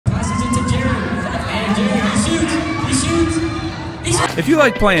If you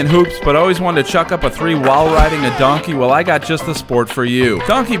like playing hoops but always wanted to chuck up a 3 while riding a donkey, well, I got just the sport for you.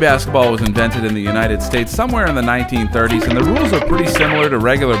 Donkey basketball was invented in the United States somewhere in the 1930s, and the rules are pretty similar to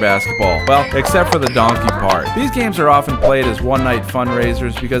regular basketball. Well, except for the donkey part. These games are often played as one-night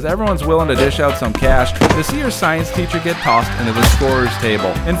fundraisers because everyone's willing to dish out some cash to see your science teacher get tossed into the scorer's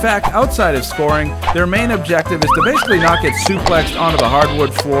table. In fact, outside of scoring, their main objective is to basically not get suplexed onto the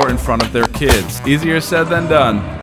hardwood floor in front of their kids. Easier said than done.